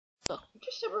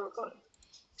Just said we're recording.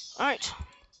 Alright.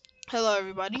 Hello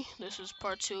everybody. This is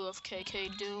part 2 of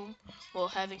kkdoom. Well,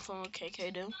 having fun with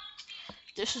kkdoom.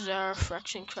 This is our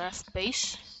fraction craft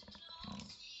base.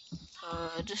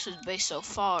 This is base so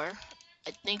far.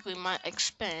 I think we might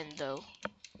expand though.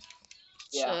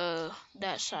 Yeah. To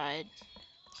that side.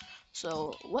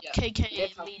 So what Yeah.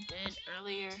 KK and me did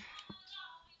earlier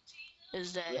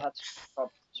is that We had some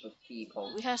problems with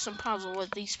people. we had some problems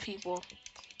with these people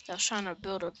that was trying to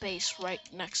build a base right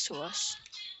next to us.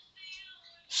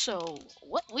 So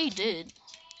what we did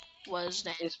was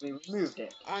that Is we removed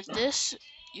it. on this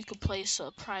you could place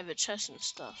a private chest and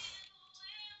stuff.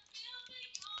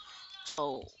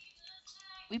 So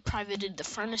we privated the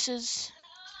furnaces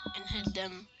and hid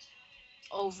them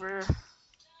over.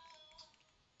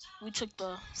 We took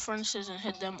the furnaces and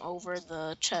hid them over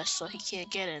the chest so he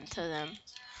can't get into them.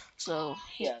 So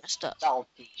he messed up. That'll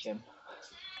teach him.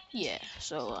 Yeah.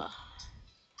 So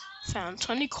found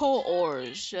 20 coal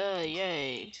ores.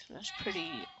 Yay! That's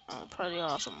pretty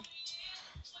awesome.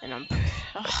 And I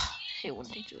hate when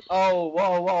they do that. Oh,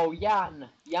 whoa, Yan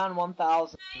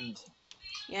 1000.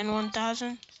 Yan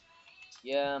 1000.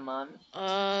 Yeah, man.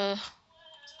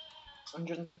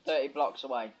 130 blocks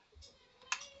away.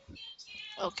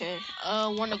 Okay.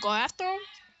 Wanna go after him?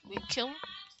 We kill him.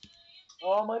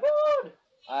 Oh my god!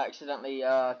 I accidentally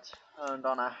turned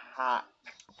on a hack.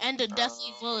 And the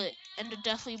deathly bullet. And the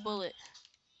deathly bullet.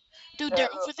 Dude, they're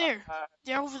over there.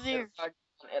 They're over there.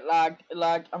 It lagged.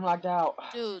 I'm lagged out.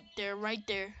 Dude, they're right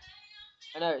there.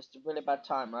 I know, it's a really bad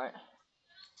time, right?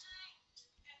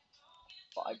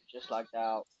 But I just lagged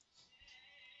out.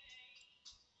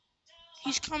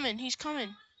 He's coming. He's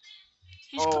coming.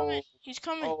 He's Oh, coming. He's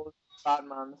coming. Oh, bad,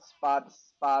 man. It's bad.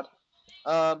 It's bad.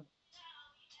 I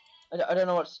don't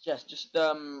know what to suggest. Just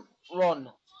run.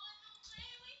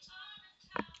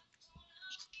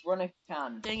 Just run if you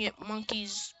can. Dang it,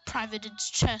 monkeys privated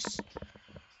chest.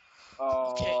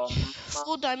 Oh, Okay.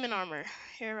 Full diamond armor.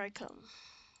 Here I come.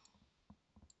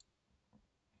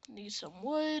 Need some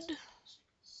wood.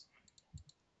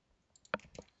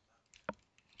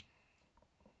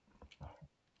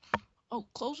 Oh,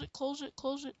 close it, close it,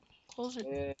 close it, close it.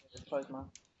 Yeah, close, man.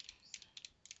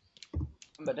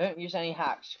 But don't use any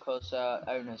hacks, because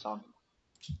owner's on.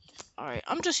 Alright,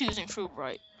 I'm just using fruit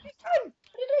bright. What did I do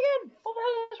again? What the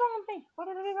hell is wrong with me? What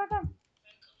did I do that again?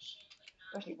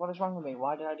 Seriously, what is wrong with me?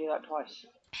 Why did I do that twice?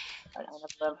 I never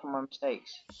learn from my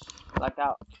mistakes. Like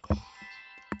that.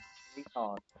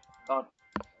 Retard. God,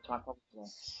 that's my problem today.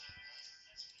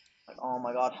 Like, oh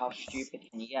my god, how stupid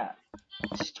can you get?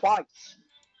 This is twice!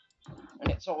 And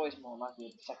it's always more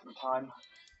likely the second time.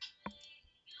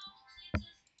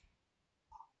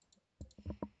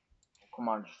 Come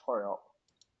on, just hurry up.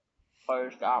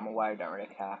 Please get out of my way, don't really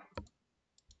care.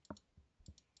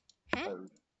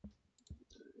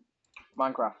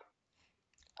 Minecraft.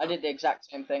 I did the exact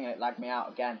same thing and it lagged me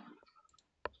out again.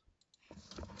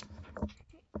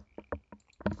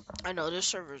 I know, this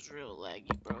server's real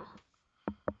laggy, bro.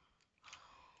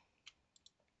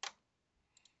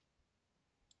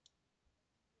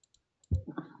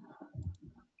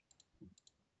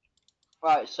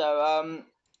 Right, so,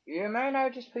 you may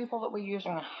notice people that we're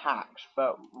using hacks,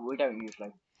 but we don't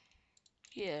usually.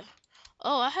 Yeah.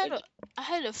 Oh, I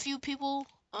had a few people,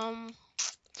 I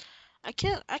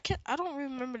don't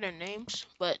remember their names,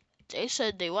 but they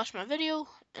said they watched my video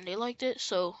and they liked it,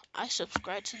 so I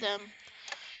subscribed to them.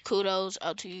 Kudos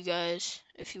out to you guys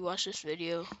if you watch this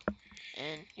video,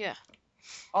 and yeah.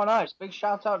 Oh, nice! Big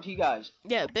shout out to you guys.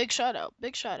 Yeah, big shout out,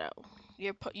 big shout out.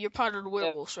 You're part of the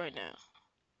werewolves right now,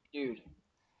 dude.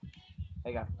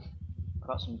 There you go.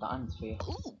 Got some diamonds for you.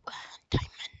 Ooh,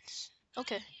 diamonds.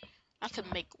 Okay, I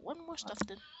could make one more stuff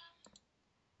then.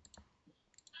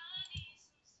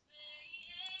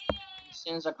 As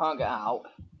soon as I can't get out,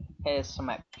 here's some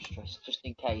extras, just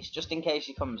in case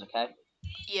he comes, okay?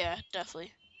 Yeah,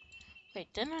 definitely. Wait,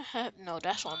 didn't I have? No,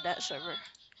 that's on that server.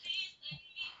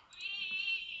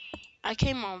 I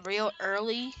came on real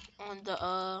early on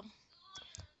the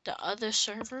other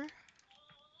server.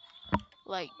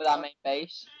 Like With that main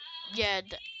base. Yeah,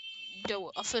 the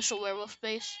official werewolf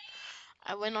base.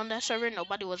 I went on that server,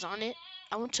 nobody was on it.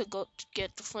 I went to go to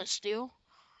get the flint steel,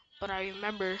 but I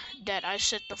remember that I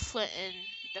set the flint and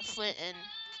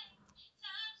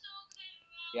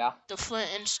Yeah. the flint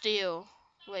and steel.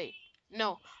 Wait,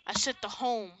 no, I set the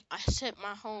home. I set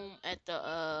my home at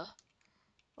the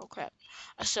oh crap.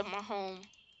 I set my home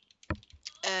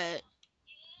at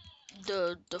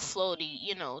the floaty,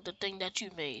 you know, the thing that you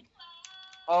made.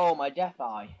 Oh, my death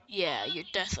eye. Yeah, your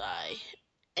death eye.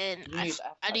 And I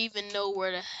didn't even know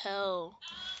where the hell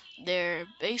their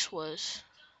base was.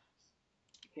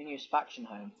 can use faction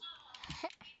home.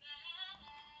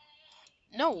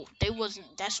 No, they wasn't.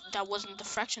 That wasn't the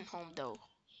fraction home though.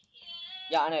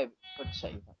 Yeah, I know. Could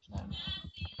say faction home.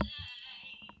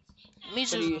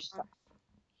 Means Could there's. you use?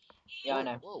 Yeah, I Whoa,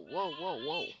 know. whoa, whoa, whoa,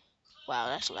 whoa! Wow,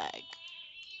 that's lag.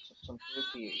 Some food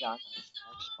for you. Yeah, I know.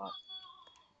 Next spot.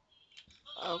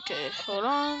 Okay, hold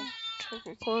on. Check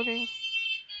recording.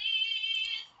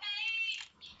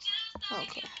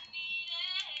 Okay,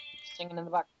 Singing in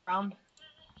the background.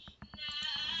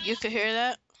 you can hear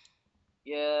that.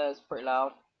 Yeah, it's pretty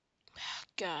loud.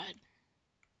 God,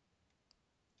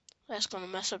 that's gonna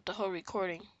mess up the whole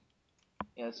recording.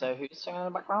 Yeah. So who's singing in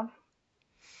the background?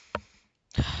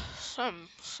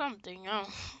 Something. I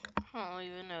don't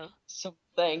even know.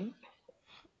 Something.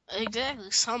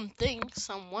 Exactly, something,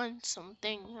 someone,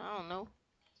 something. I don't know.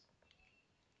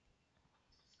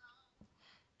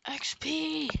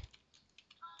 XP.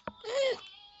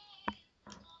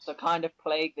 The kind of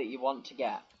plague that you want to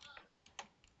get.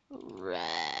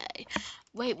 Right.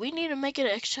 Wait, we need to make it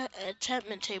an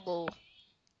enchantment table.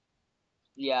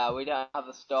 Yeah, we don't have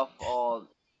the stuff or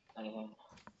anything.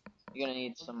 You're gonna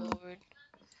need Oh some. Lord.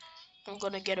 I'm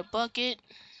gonna get a bucket.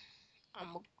 I'm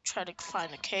gonna try to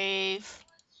find a cave.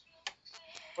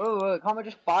 Oh, can't we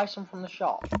just buy some from the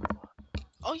shop?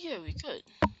 Oh yeah, we could.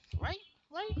 Right?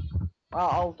 Right?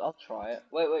 Well, I'll try it.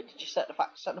 Wait, did you set the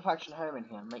faction home in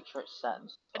here? Make sure it's set and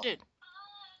I stuff. did.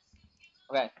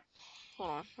 Okay.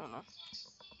 Hold on.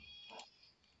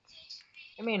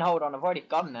 You mean hold on? I've already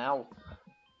gone now.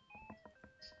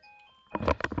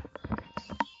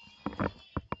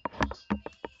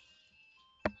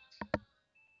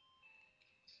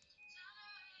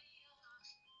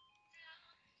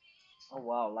 Oh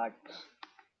wow, lag.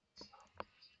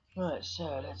 Right,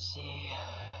 so let's see.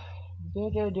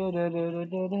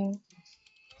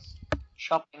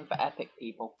 Shopping for epic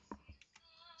people.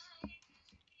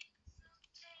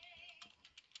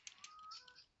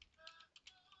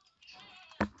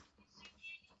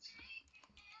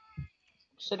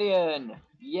 Obsidian!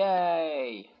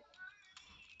 Yay!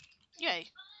 Yay.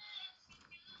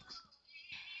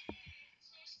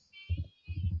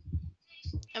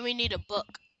 And we need a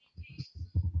book.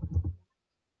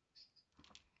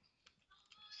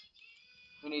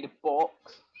 We need a book.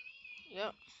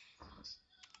 Yep.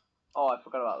 Oh, I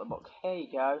forgot about the book. Here you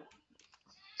go.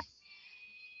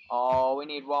 Oh, we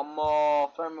need one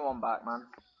more. Throw me one back, man.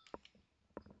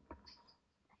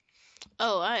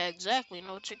 Oh, I exactly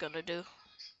know what you're gonna do.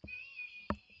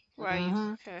 Where are you?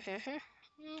 Mm-hmm. Here.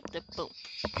 The boom.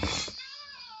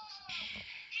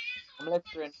 I'm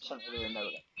literally in front of the window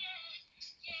again.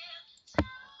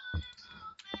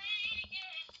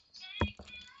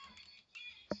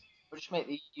 We'll just make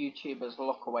the YouTubers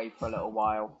look away for a little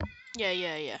while.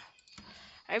 Yeah.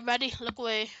 Everybody, look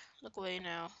away. Look away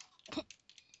now.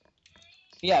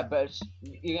 Yeah, but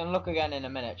you're gonna look again in a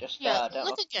minute. Just Yeah, don't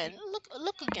look look at again. me.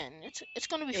 Look again. It's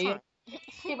gonna be Yeah, fun.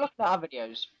 keep looking at our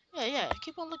videos. Yeah.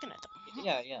 Keep on looking at them.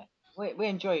 Yeah. We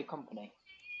enjoy your company.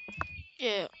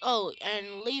 Yeah. Oh,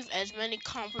 and leave as many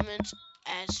compliments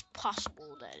as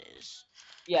possible. That is,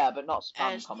 Yeah, but not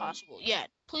spam as comment. possible. Yeah.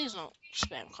 Please don't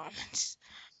spam comments.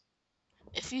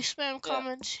 If you spam Yeah.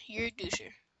 comments, you're a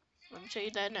doucher. Let me tell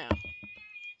you that now.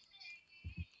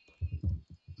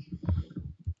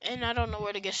 And I don't know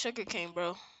where to get sugarcane,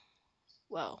 bro.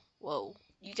 Well, whoa.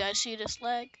 You guys see this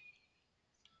lag?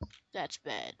 That's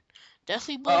bad.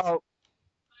 Deathly Bullet. Oh,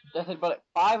 definitely, but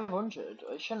 500.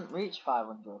 It shouldn't reach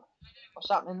 500. What's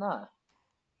happening there?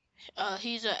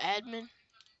 He's an admin.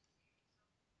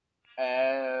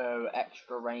 Oh,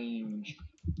 extra range.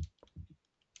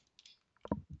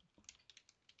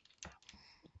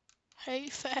 Hey,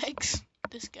 fags.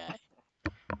 This guy.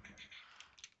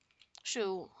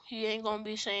 Shoot, he ain't gonna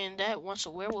be saying that once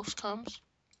a werewolf comes.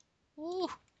 Woo.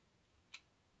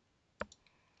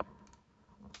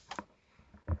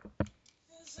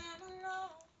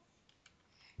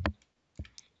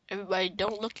 Everybody,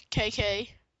 don't look at KK.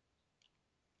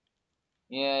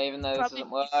 Yeah, even though this isn't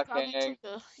working.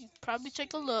 You probably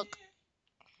take a look.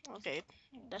 Okay,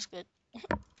 that's good.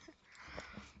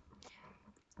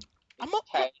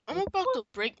 Okay. I'm about to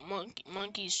break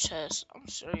monkey's chest. I'm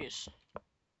serious.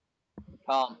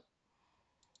 Can't.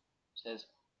 Says.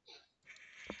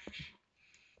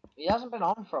 He hasn't been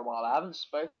on for a while. I haven't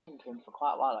spoken to him for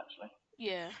quite a while, actually.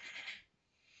 Yeah.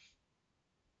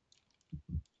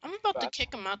 I'm about to But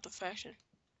kick him out the faction.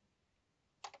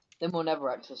 then we'll never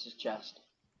access his chest.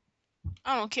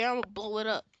 I don't care. I'm gonna blow it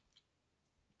up.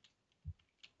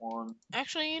 One.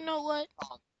 Actually, you know what?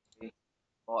 Can't be.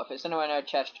 Well, if it's anywhere near a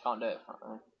chest, you can't do it.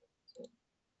 Right?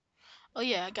 Oh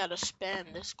yeah, I gotta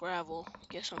spam this gravel.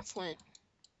 Get some flint.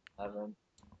 7.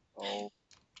 12,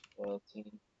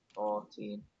 13,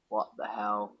 14. What the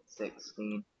hell?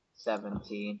 16,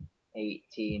 17,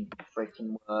 18.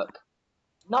 Freaking work.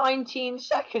 19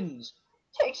 seconds!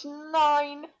 Takes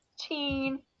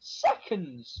 19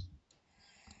 seconds!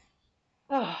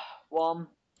 1,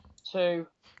 2,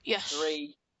 Yes.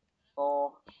 3,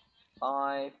 4,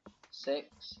 5,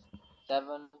 6,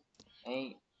 7,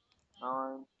 8,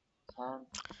 9, 10.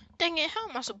 Dang it, how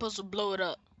am I supposed to blow it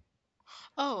up?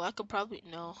 Oh, I could probably...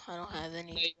 No, I don't have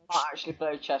any No, you can't bullets. actually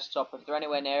blow chests up. If they're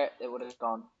anywhere near it, they would have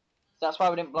gone. So that's why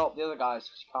we didn't blow up the other guys,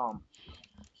 because you can't.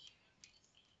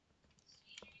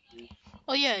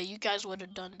 Oh yeah, you guys would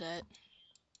have done that.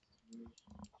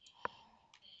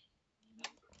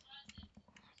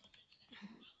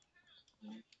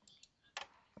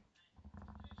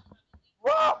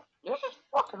 What? This is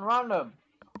fucking random.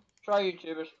 Try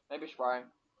YouTubers, maybe swearing.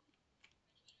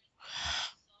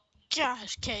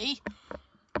 Gosh, Kay.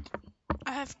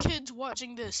 I have kids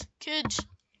watching this. Kids.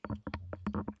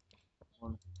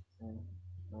 1, 2,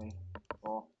 3,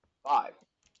 4, 5.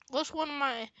 Let's one of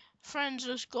my friends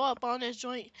just go up on this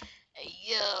joint. Hey,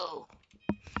 yo.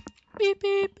 Beep,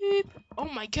 beep, beep. Oh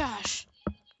my gosh.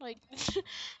 Like, it's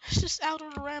just out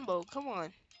of the Rambo. Come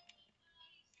on.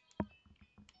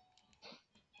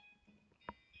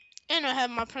 And I have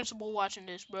my principal watching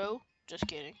this, bro. Just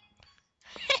kidding.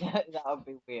 That would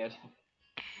be weird.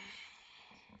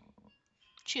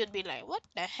 She'd be like, what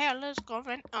the hell is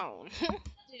going on?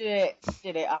 Did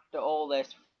it after all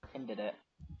this. Fucking did it.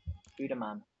 Who the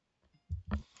man?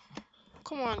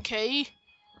 Come on, Kay.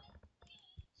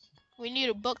 We need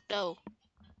a book, though.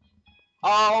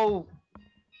 Oh!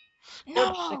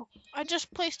 No! I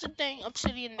just placed the dang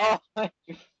obsidian there. Oh,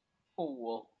 you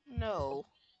fool. No.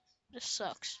 This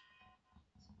sucks.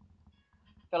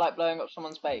 Feel like blowing up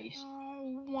someone's face?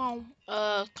 Oh,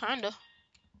 wow. Kinda.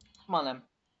 Come on then.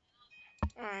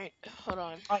 Alright, hold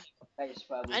on. I need a place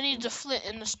where we I need can... the flint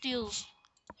and the steels.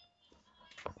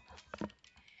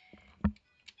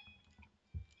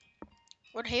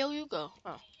 Where'd the hell you go?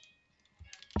 Oh.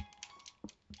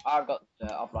 I've got the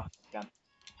dirt. I'll block it again.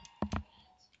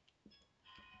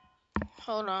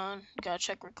 Hold on. Gotta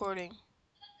check recording.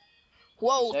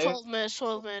 Whoa, So, 12 minutes,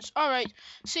 12 minutes. Alright,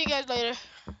 see you guys later.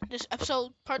 This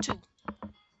episode, part 2.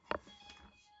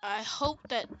 I hope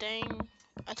that dang...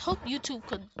 I hope YouTube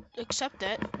could accept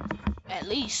that. At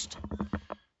least.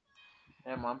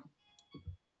 yeah, man.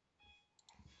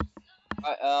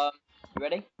 Right, you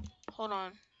ready? Hold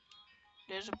on.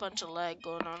 There's a bunch of lag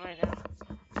going on right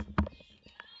now.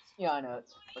 Yeah, I know,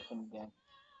 it's a freaking game.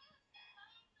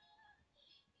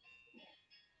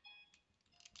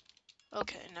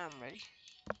 Okay, now I'm ready.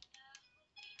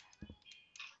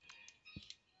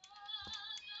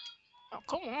 Oh,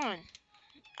 come on.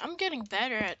 I'm getting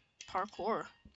better at parkour.